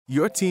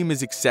Your team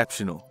is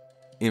exceptional.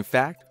 In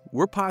fact,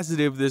 we're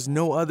positive there's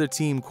no other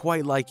team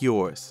quite like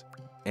yours.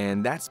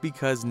 And that's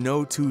because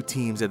no two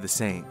teams are the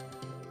same,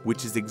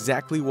 which is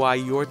exactly why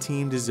your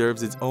team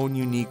deserves its own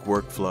unique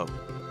workflow,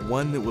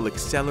 one that will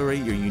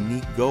accelerate your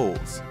unique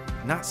goals,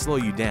 not slow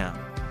you down.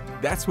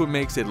 That's what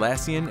makes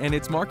Atlassian and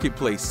its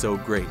marketplace so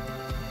great.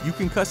 You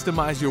can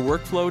customize your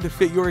workflow to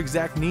fit your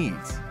exact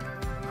needs.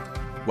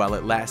 While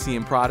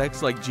Atlassian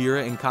products like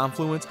Jira and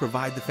Confluence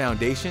provide the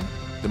foundation,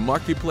 the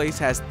marketplace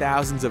has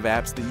thousands of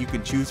apps that you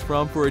can choose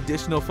from for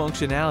additional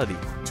functionality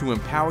to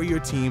empower your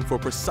team for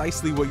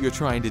precisely what you're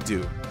trying to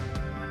do.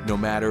 No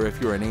matter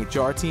if you're an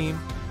HR team,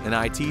 an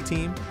IT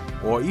team,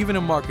 or even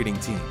a marketing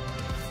team,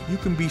 you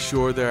can be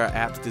sure there are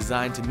apps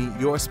designed to meet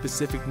your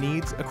specific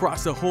needs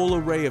across a whole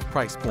array of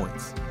price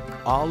points,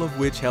 all of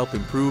which help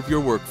improve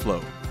your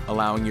workflow,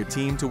 allowing your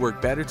team to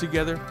work better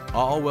together,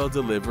 all while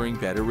delivering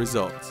better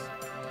results.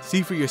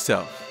 See for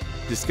yourself.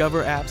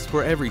 Discover apps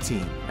for every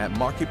team at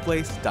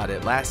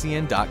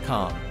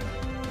marketplace.atlassian.com.